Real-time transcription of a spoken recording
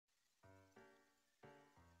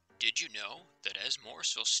Did you know that as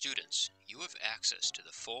Morrisville students, you have access to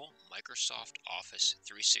the full Microsoft Office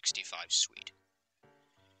 365 suite?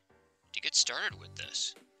 To get started with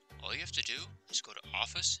this, all you have to do is go to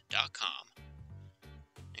office.com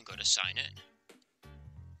and go to Sign In.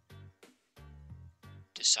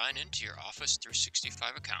 To sign into your Office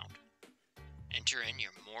 365 account, enter in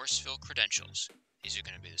your Morrisville credentials. These are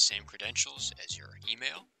going to be the same credentials as your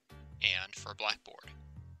email and for Blackboard.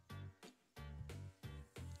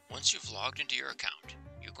 Once you've logged into your account,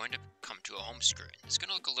 you're going to come to a home screen. It's going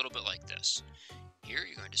to look a little bit like this. Here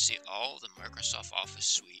you're going to see all the Microsoft Office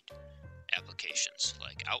Suite applications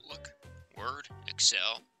like Outlook, Word,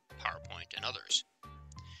 Excel, PowerPoint, and others.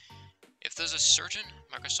 If there's a certain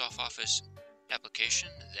Microsoft Office application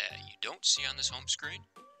that you don't see on this home screen,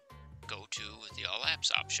 go to the All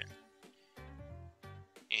Apps option.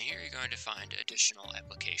 And here you're going to find additional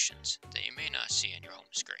applications that you may not see in your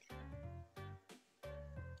home screen.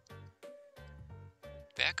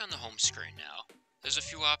 Back on the home screen now, there's a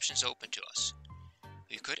few options open to us.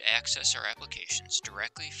 We could access our applications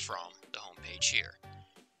directly from the home page here.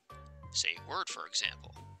 Say Word, for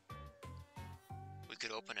example. We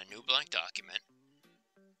could open a new blank document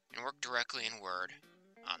and work directly in Word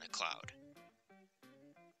on the cloud.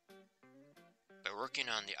 By working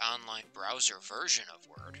on the online browser version of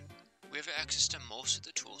Word, we have access to most of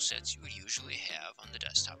the tool sets you would usually have on the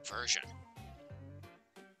desktop version.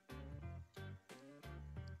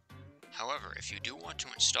 However, if you do want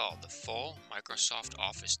to install the full Microsoft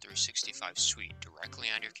Office 365 suite directly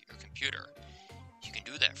on your computer, you can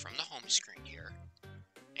do that from the home screen here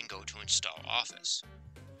and go to Install Office.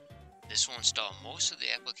 This will install most of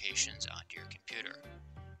the applications onto your computer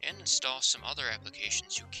and install some other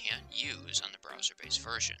applications you can't use on the browser-based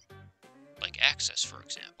version, like Access, for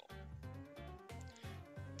example.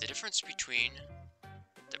 The difference between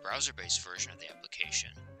the browser-based version of the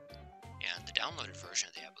application and the downloaded version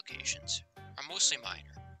of the applications are mostly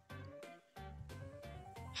minor.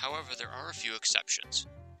 However, there are a few exceptions.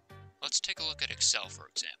 Let's take a look at Excel, for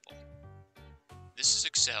example. This is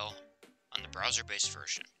Excel on the browser-based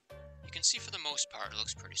version. You can see for the most part it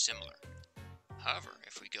looks pretty similar. However,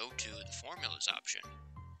 if we go to the Formulas option,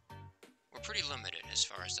 we're pretty limited as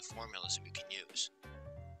far as the formulas that we can use.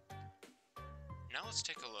 Now let's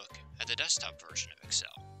take a look at the desktop version of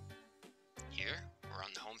Excel. Here, we're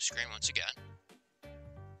on the home screen once again.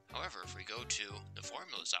 However, if we go to the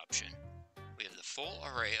Formulas option, we have the full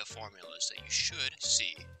array of formulas that you should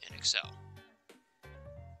see in Excel.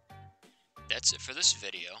 That's it for this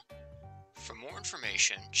video. For more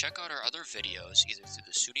information, check out our other videos either through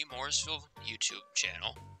the SUNY Morrisville YouTube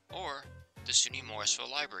channel or the SUNY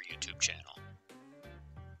Morrisville Library YouTube channel.